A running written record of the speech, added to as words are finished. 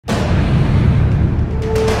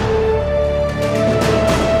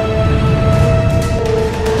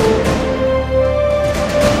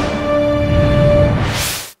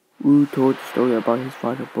told the story about his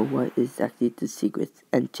father, but what is actually the secret?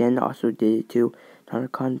 And Jen also did it too.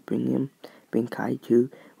 Tanakon bring Kai to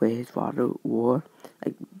where his father were,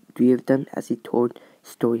 like 3 of them, as he told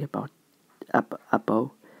story about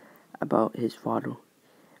his father.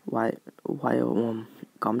 While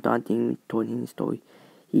Gamdan told him the story,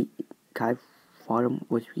 Kai father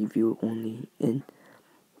was revealed only in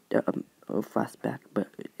the flashback, but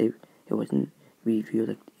it wasn't revealed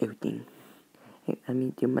like everything. I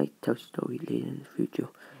mean, they might tell story later in the future.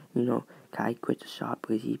 You know, Kai quit the shop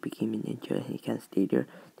because he became a ninja and he can't stay there.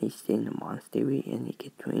 They stay in the monastery and he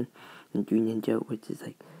get trained and do ninja, which is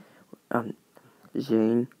like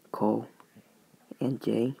Zane, Cole, and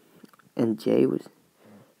Jay. And Jay was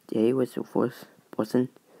the first person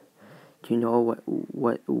to know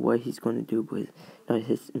what he's gonna do with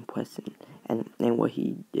his impression and what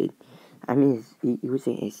he did. I mean, he was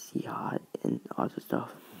saying AC hot and all the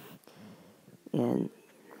stuff. And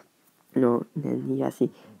then he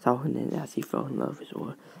actually saw her and then actually fell in love with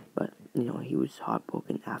her. But, he was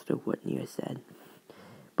heartbroken after what Nia said.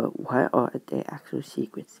 But what are the actual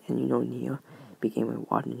secrets? And Nia became a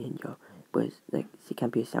water ninja. But, she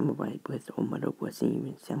can't be a samurai because her mother wasn't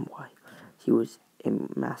even a samurai. She was a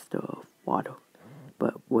master of water.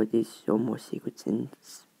 But what is so more secrets in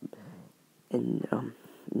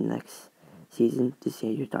next season? To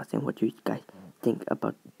say your thoughts and what you guys think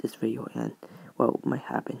about this video and what might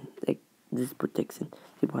happen. This prediction.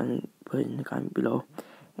 Put it in the comment below,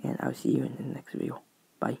 and I'll see you in the next video.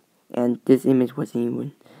 Bye. And this image wasn't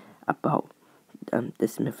even about the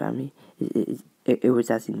Smith family. It was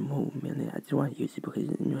actually more million. I just want to use it because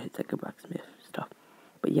it's like a blacksmith stuff.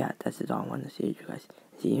 But yeah, that's all I want to say to you guys.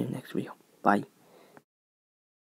 See you in the next video. Bye.